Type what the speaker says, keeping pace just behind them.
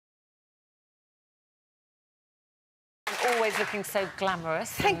always looking so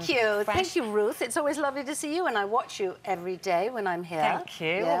glamorous. Thank you. Thank you, Ruth. It's always lovely to see you, and I watch you every day when I'm here. Thank you.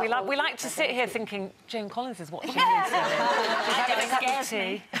 Yeah, well, we like to sit here thinking Joan Collins is watching you. It scares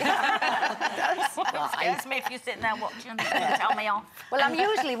me. It scares me if you're sitting there watching and tell me off. Well, I'm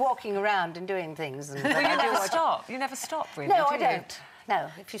usually walking around and doing things. And well, you never stop. You never stop, really, No, do I don't. No,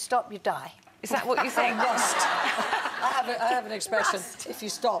 if you stop, you die. Is that what you think? Rust. I have an expression. Rust. If you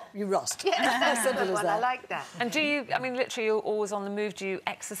stop, you rust. Yeah, simple as that. I like that. And do you, I mean, literally, you're always on the move. Do you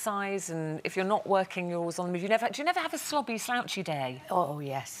exercise? And if you're not working, you're always on the move. Do you never have a slobby, slouchy day? Oh,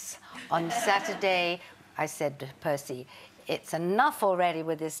 yes. On Saturday, I said to Percy, it's enough already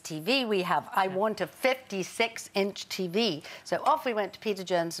with this TV we have. I want a 56-inch TV. So off we went to Peter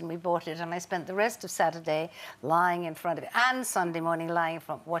Jones and we bought it, and I spent the rest of Saturday lying in front of it, and Sunday morning lying in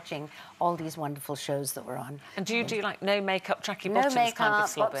front, watching all these wonderful shows that were on. And do you do, like, no makeup, tracky no bottoms makeup, kind of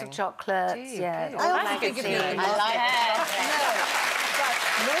slobbing? lots of chocolates, yeah. I often think of you. I like but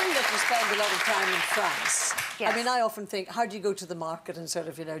knowing that you spend a lot of time in France, yes. I mean, I often think, how do you go to the market and sort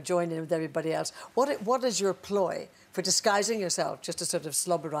of, you know, join in with everybody else? What is your ploy for disguising yourself just to sort of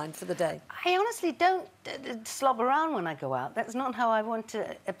slob around for the day? I honestly don't slob around when I go out. That's not how I want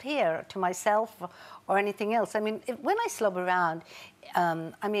to appear to myself or anything else. I mean, when I slob around,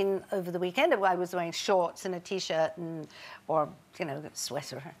 I mean, over the weekend I was wearing shorts and a T-shirt or, you know, a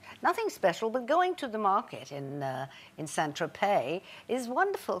sweater. Nothing special, but going to the market in Saint-Tropez is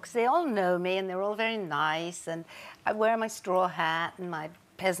wonderful because they all know me and they're all very nice, and I wear my straw hat and my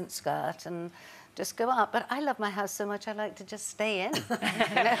peasant skirt and just go out. But I love my house so much I like to just stay in.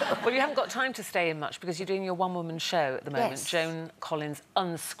 You know? Well, you haven't got time to stay in much because you're doing your one-woman show at the moment, yes. Joan Collins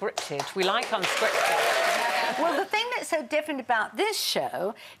Unscripted. We like unscripted. Well, the thing that's so different about this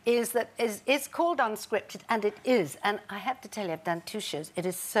show is that it's called Unscripted, and it is. And I have to tell you, I've done 2 shows. It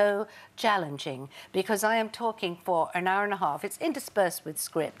is so challenging because I am talking for an hour and a half. It's interspersed with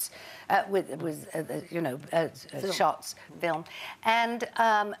scripts, shots, film, and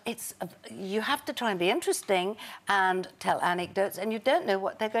you have to try and be interesting and tell anecdotes, and you don't know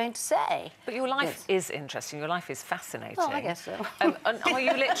what they're going to say. But your life is interesting. Your life is fascinating. Well, I guess so. And are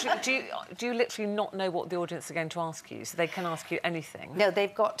you literally? Do you literally not know what the audience are going to ask you, so they can ask you anything? No,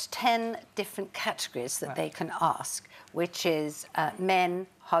 they've got 10 different categories that they can ask, which is men,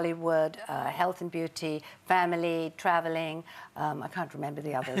 Hollywood, health and beauty, family, travelling. I can't remember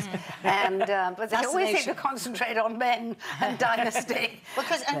the others. But they always seem to concentrate on men and dynasty.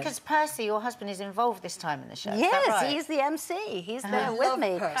 Because Percy, your husband, is involved this time in the show. Yes, right? he's the MC. He's there with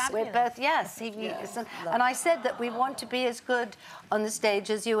me. Percy. We're both, yes. And I said that we want to be as good on the stage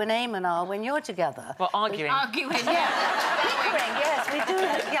as you and Eamon are when you're together. Well, arguing. Arguing, yeah. Bickering, yes, we do.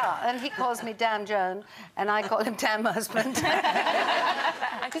 Yeah, and he calls me Damn Joan, and I call him Damn Husband.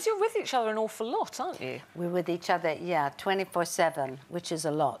 Because you're with each other an awful lot, aren't you? We're with each other, yeah, 24/7, which is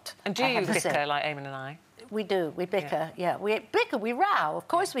a lot. And do you bicker like Eamon and I? We do. We bicker, yeah. We bicker, we row, of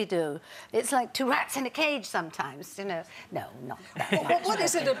course we do. It's like 2 rats in a cage sometimes, you know. No, not that much. What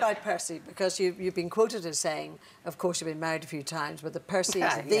is it about Percy? Because you've been quoted as saying, of course, you've been married a few times, but that Percy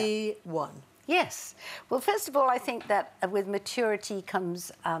is the one. Yes. Well, first of all, I think that with maturity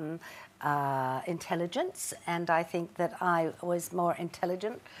comes intelligence, and I think that I was more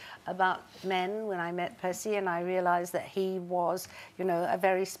intelligent about men when I met Percy, and I realised that he was, you know, a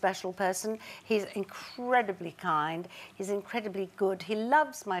very special person. He's incredibly kind. He's incredibly good. He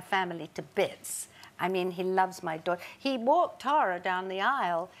loves my family to bits. I mean, he loves my daughter. He walked Tara down the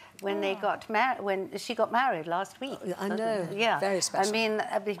aisle when they got married, when she got married last week. I know. Yeah. Very special. I mean,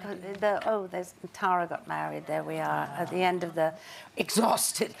 because Tara got married. There we are at the end of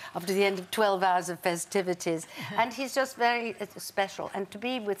exhausted after the end of 12 hours of festivities. And he's just very special. And to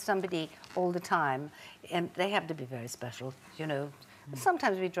be with somebody all the time, and they have to be very special, you know.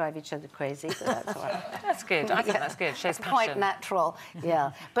 Sometimes we drive each other crazy, but that's all right. That's good. I think that's good. Shows passion. Quite natural,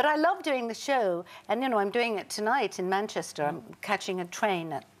 yeah. But I love doing the show, and, you know, I'm doing it tonight in Manchester. I'm catching a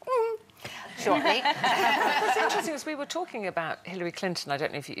train at shortly. What's interesting is we were talking about Hillary Clinton. I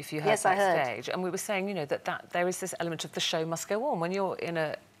don't know if you heard yes, I heard. backstage, and we were saying, you know, that there is this element of the show must go on when you're in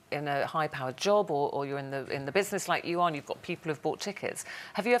a high-powered job or you're in the business like you are and you've got people who've bought tickets.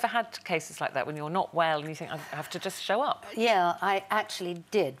 Have you ever had cases like that when you're not well and you think, I have to just show up? Yeah, I actually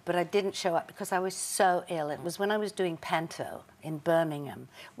did, but I didn't show up because I was so ill. It was when I was doing Panto in Birmingham,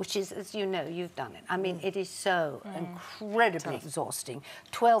 which is, as you know, you've done it. I mean, it is so incredibly exhausting.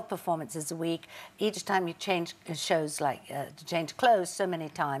 12 performances a week. Each time you change shows, like to change clothes so many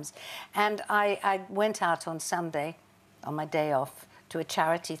times. And I went out on Sunday, on my day off, to a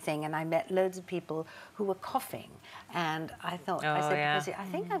charity thing, and I met loads of people who were coughing, and I thought, I said, I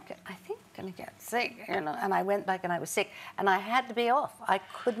think going to get sick, you know. And I went back and I was sick, and I had to be off. I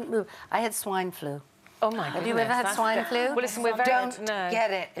couldn't move. I had swine flu. Oh my goodness. Have you ever had swine flu? Well, listen, we're very... Don't get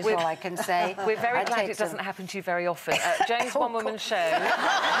it, is all I can say. We're very glad it doesn't happen to you very often. Jane's one-woman show.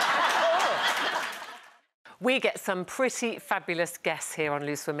 We get some pretty fabulous guests here on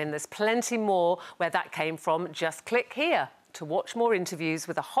Loose Women. There's plenty more where that came from. Just click here to watch more interviews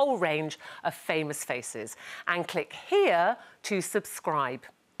with a whole range of famous faces. And click here to subscribe.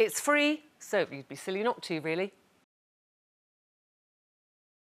 It's free, so you'd be silly not to, really.